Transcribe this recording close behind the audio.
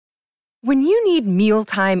When you need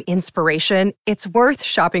mealtime inspiration, it's worth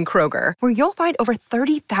shopping Kroger, where you'll find over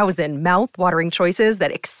 30,000 mouth-watering choices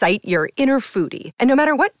that excite your inner foodie. And no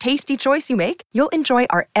matter what tasty choice you make, you'll enjoy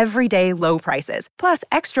our everyday low prices, plus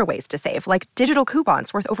extra ways to save, like digital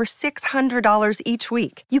coupons worth over $600 each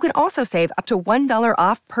week. You can also save up to $1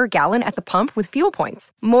 off per gallon at the pump with fuel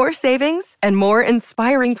points. More savings and more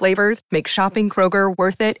inspiring flavors make shopping Kroger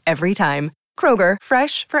worth it every time. Kroger,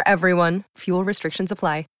 fresh for everyone. Fuel restrictions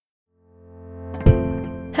apply.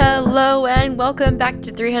 Hello and welcome back to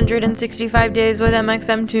 365 Days with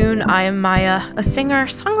MXMtoon. I am Maya, a singer,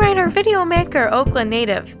 songwriter, video maker, Oakland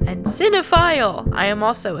native, and cinephile. I am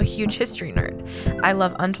also a huge history nerd. I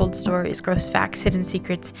love untold stories, gross facts, hidden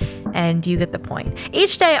secrets, and you get the point.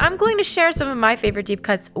 Each day, I'm going to share some of my favorite deep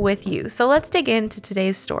cuts with you. So let's dig into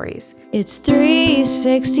today's stories. It's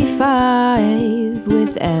 365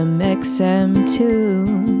 with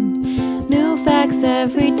MXMtoon. New facts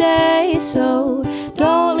every day, so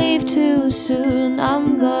don't leave too soon.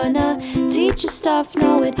 I'm gonna teach you stuff,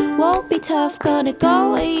 no it won't be tough. Gonna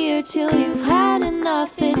go a year till you've had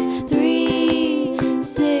enough. It's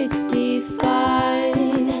 365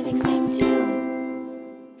 MXM2.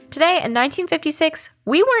 Today in 1956,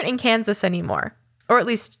 we weren't in Kansas anymore. Or at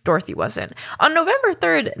least Dorothy wasn't. On November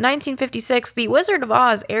 3rd, 1956, The Wizard of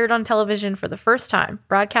Oz aired on television for the first time,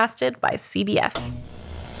 broadcasted by CBS.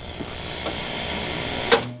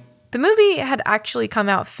 The movie had actually come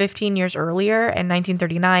out 15 years earlier in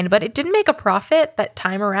 1939, but it didn't make a profit that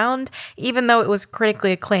time around, even though it was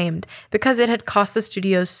critically acclaimed, because it had cost the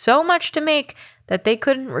studios so much to make that they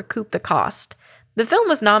couldn't recoup the cost. The film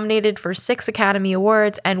was nominated for 6 Academy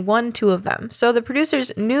Awards and won 2 of them, so the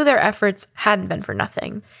producers knew their efforts hadn't been for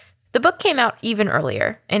nothing. The book came out even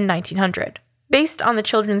earlier, in 1900, based on the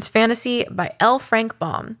children's fantasy by L. Frank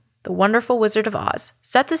Baum. The Wonderful Wizard of Oz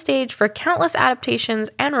set the stage for countless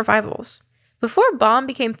adaptations and revivals. Before Baum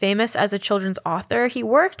became famous as a children's author, he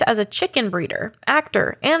worked as a chicken breeder,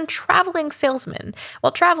 actor, and traveling salesman.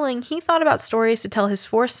 While traveling, he thought about stories to tell his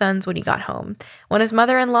 4 sons when he got home. When his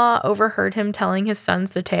mother-in-law overheard him telling his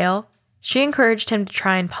sons the tale, she encouraged him to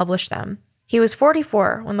try and publish them. He was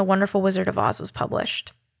 44 when The Wonderful Wizard of Oz was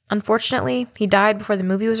published. Unfortunately, he died before the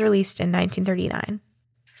movie was released in 1939.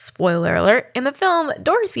 Spoiler alert, in the film,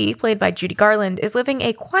 Dorothy, played by Judy Garland, is living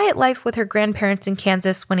a quiet life with her grandparents in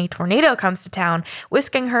Kansas when a tornado comes to town,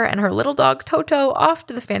 whisking her and her little dog Toto off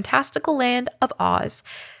to the fantastical land of Oz.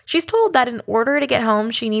 She's told that in order to get home,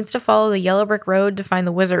 she needs to follow the yellow brick road to find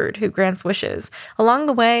the wizard who grants wishes. Along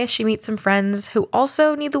the way, she meets some friends who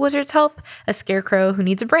also need the wizard's help, a scarecrow who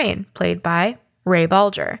needs a brain, played by Ray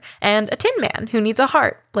Balger, and a Tin Man who needs a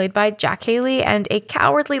heart, played by Jack Haley, and a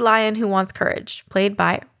cowardly lion who wants courage, played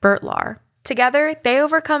by Bert Lahr. Together, they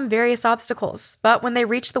overcome various obstacles, but when they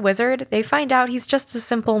reach the wizard, they find out he's just a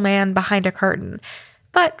simple man behind a curtain.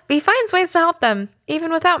 But he finds ways to help them,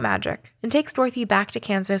 even without magic, and takes Dorothy back to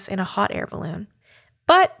Kansas in a hot air balloon.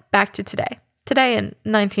 But back to today. Today in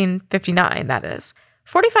 1959, that is.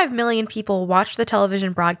 45 million people watched the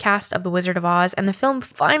television broadcast of The Wizard of Oz, and the film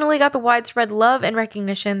finally got the widespread love and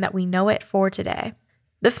recognition that we know it for today.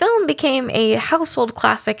 The film became a household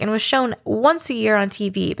classic and was shown once a year on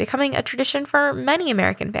TV, becoming a tradition for many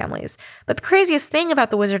American families. But the craziest thing about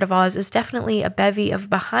The Wizard of Oz is definitely a bevy of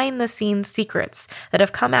behind-the-scenes secrets that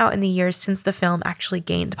have come out in the years since the film actually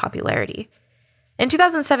gained popularity. In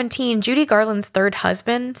 2017, Judy Garland's third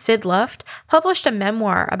husband, Sid Luft, published a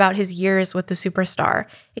memoir about his years with the superstar.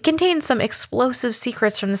 It contained some explosive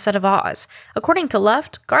secrets from the set of Oz. According to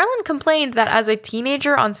Luft, Garland complained that as a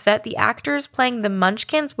teenager on set, the actors playing the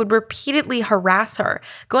Munchkins would repeatedly harass her,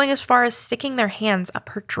 going as far as sticking their hands up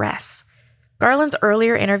her dress. Garland's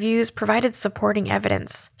earlier interviews provided supporting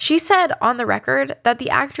evidence. She said on the record that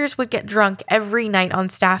the actors would get drunk every night on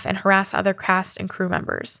staff and harass other cast and crew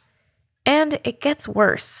members. And it gets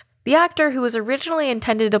worse. The actor who was originally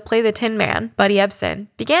intended to play the Tin Man, Buddy Ebsen,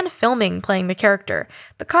 began filming playing the character.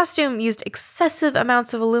 The costume used excessive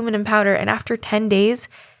amounts of aluminum powder, and after 10 days,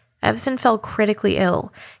 Ebsen fell critically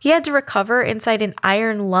ill. He had to recover inside an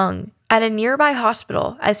iron lung at a nearby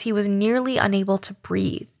hospital as he was nearly unable to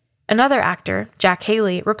breathe. Another actor, Jack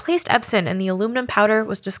Haley, replaced Ebsen and the aluminum powder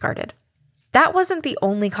was discarded. That wasn't the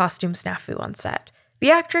only costume snafu on set. The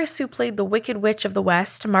actress who played the Wicked Witch of the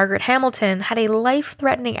West, Margaret Hamilton, had a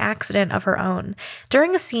life-threatening accident of her own.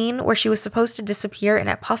 During a scene where she was supposed to disappear in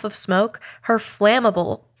a puff of smoke, her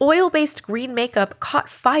flammable, oil-based green makeup caught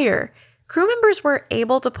fire. Crew members were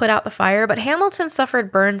able to put out the fire, but Hamilton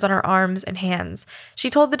suffered burns on her arms and hands. She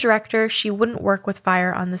told the director she wouldn't work with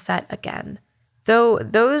fire on the set again. Though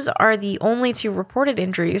those are the only 2 reported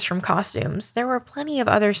injuries from costumes, there were plenty of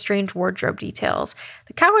other strange wardrobe details.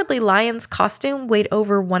 The Cowardly Lion's costume weighed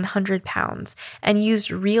over 100 pounds and used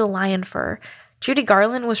real lion fur. Judy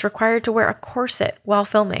Garland was required to wear a corset while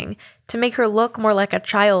filming to make her look more like a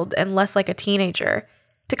child and less like a teenager.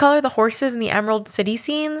 To color the horses in the Emerald City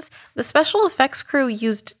scenes, the special effects crew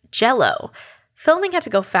used Jell-O. Filming had to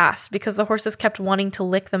go fast because the horses kept wanting to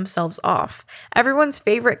lick themselves off. Everyone's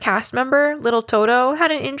favorite cast member, little Toto, had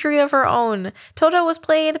an injury of her own. Toto was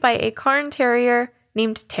played by a Cairn Terrier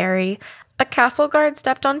named Terry. A castle guard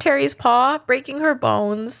stepped on Terry's paw, breaking her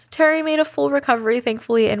bones. Terry made a full recovery,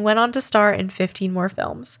 thankfully, and went on to star in 15 more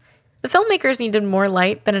films. The filmmakers needed more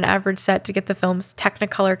light than an average set to get the film's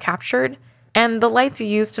Technicolor captured, and the lights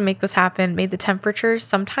used to make this happen made the temperatures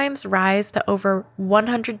sometimes rise to over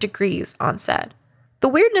 100 degrees on set. The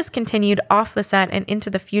weirdness continued off the set and into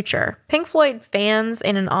the future. Pink Floyd fans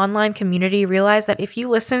in an online community realized that if you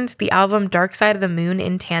listened to the album Dark Side of the Moon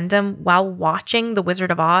in tandem while watching The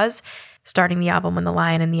Wizard of Oz, starting the album when the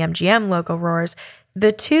lion and the MGM logo roars,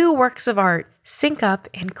 the 2 works of art sync up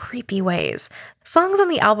in creepy ways. Songs on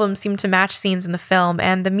the album seem to match scenes in the film,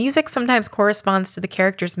 and the music sometimes corresponds to the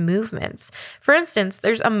characters' movements. For instance,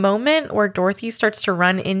 there's a moment where Dorothy starts to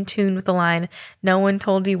run in tune with the line, "No one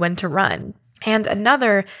told you when to run." And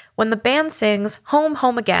another when the band sings "Home,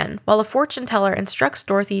 Home Again," while a fortune teller instructs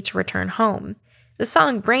Dorothy to return home. The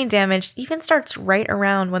song Brain Damaged even starts right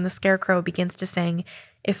around when the Scarecrow begins to sing,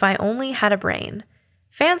 "If I Only Had a Brain."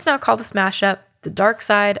 Fans now call this mashup the Dark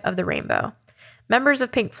Side of the Rainbow. Members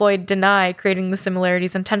of Pink Floyd deny creating the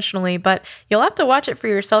similarities intentionally, but you'll have to watch it for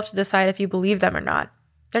yourself to decide if you believe them or not.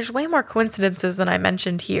 There's way more coincidences than I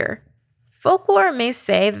mentioned here. Folklore may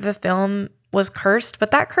say that the film was cursed,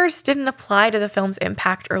 but that curse didn't apply to the film's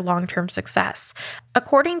impact or long-term success.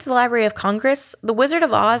 According to the Library of Congress, The Wizard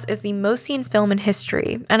of Oz is the most seen film in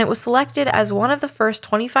history, and it was selected as one of the first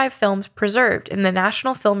 25 films preserved in the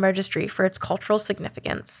National Film Registry for its cultural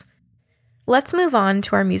significance. Let's move on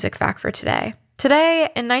to our music fact for today. Today,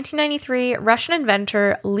 in 1993, Russian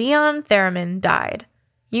inventor Leon Theremin died.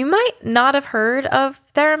 You might not have heard of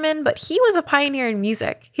Theremin, but he was a pioneer in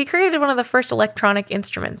music. He created one of the first electronic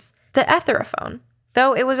instruments, the Etherophone,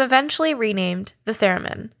 though it was eventually renamed the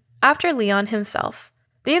Theremin, after Leon himself.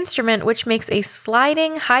 The instrument, which makes a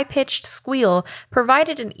sliding, high-pitched squeal,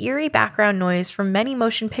 provided an eerie background noise from many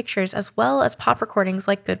motion pictures as well as pop recordings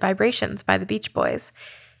like Good Vibrations by the Beach Boys.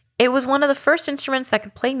 It was one of the first instruments that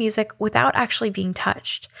could play music without actually being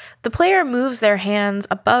touched. The player moves their hands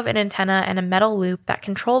above an antenna and a metal loop that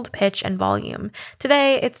controlled pitch and volume.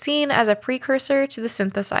 Today, it's seen as a precursor to the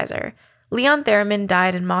synthesizer. Leon Theremin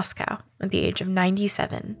died in Moscow at the age of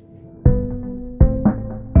 97.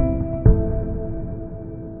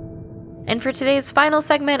 And for today's final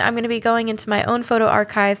segment, I'm going to be going into my own photo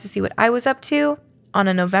archives to see what I was up to on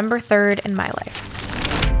a November 3rd in my life.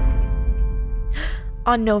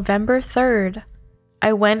 On November 3rd,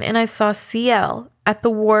 I went and I saw CL at the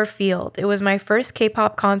Warfield. It was my first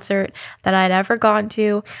K-pop concert that I'd ever gone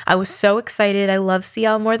to. I was so excited. I love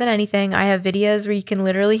CL more than anything. I have videos where you can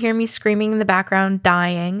literally hear me screaming in the background,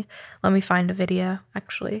 dying. Let me find a video,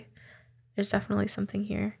 actually. There's definitely something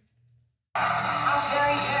here. I'm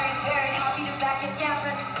very, very, very happy to be back in San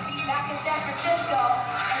Francisco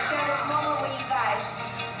and share this moment with you guys.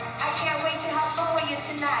 I can't wait to have fun with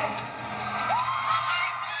you tonight.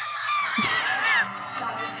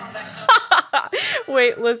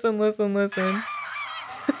 Wait, listen.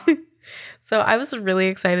 So I was really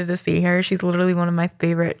excited to see her. She's literally one of my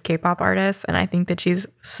favorite K-pop artists, and I think that she's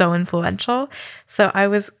so influential. So I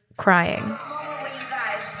was crying.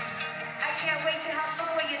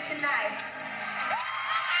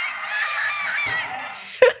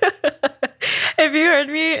 If you heard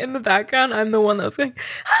me in the background, I'm the one that was going,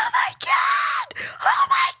 "Oh my God! Oh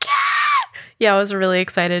my God!" Yeah, I was really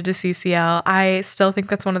excited to see CL. I still think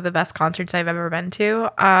that's one of the best concerts I've ever been to.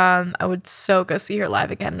 I would so go see her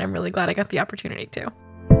live again, and I'm really glad I got the opportunity to.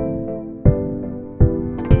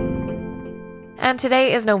 And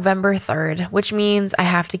today is November 3rd, which means I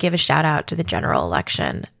have to give a shout out to the general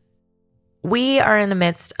election. We are in the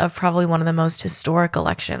midst of probably one of the most historic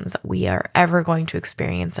elections that we are ever going to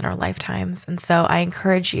experience in our lifetimes. And so I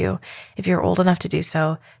encourage you, if you're old enough to do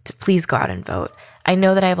so, to please go out and vote. I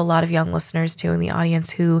know that I have a lot of young listeners too in the audience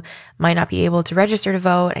who might not be able to register to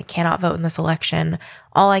vote and cannot vote in this election.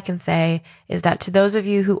 All I can say is that to those of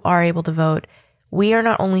you who are able to vote, we are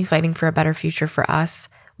not only fighting for a better future for us,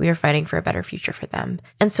 we are fighting for a better future for them.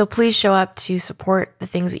 And so please show up to support the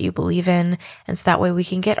things that you believe in. And so that way we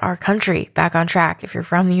can get our country back on track if you're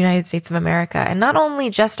from the United States of America. And not only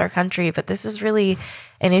just our country, but this is really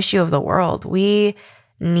an issue of the world. We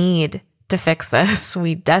need to fix this.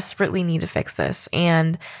 We desperately need to fix this.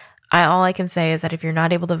 And all I can say is that if you're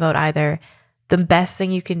not able to vote either, the best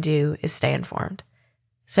thing you can do is stay informed.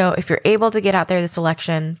 So if you're able to get out there this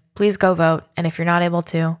election, please go vote. And if you're not able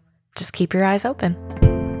to, just keep your eyes open.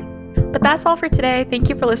 But that's all for today. Thank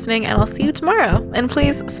you for listening, and I'll see you tomorrow. And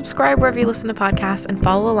please subscribe wherever you listen to podcasts and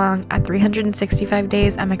follow along at 365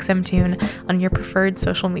 Days MXM Tune on your preferred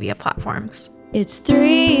social media platforms. It's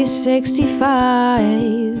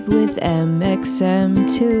 365 with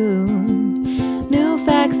MXM Tune. New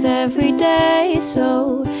facts every day,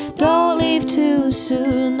 so don't leave too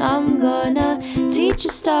soon. I'm gonna teach you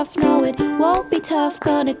stuff, no it won't be tough.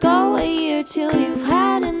 Gonna go a year till you've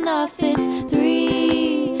had enough. It's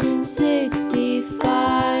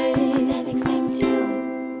 365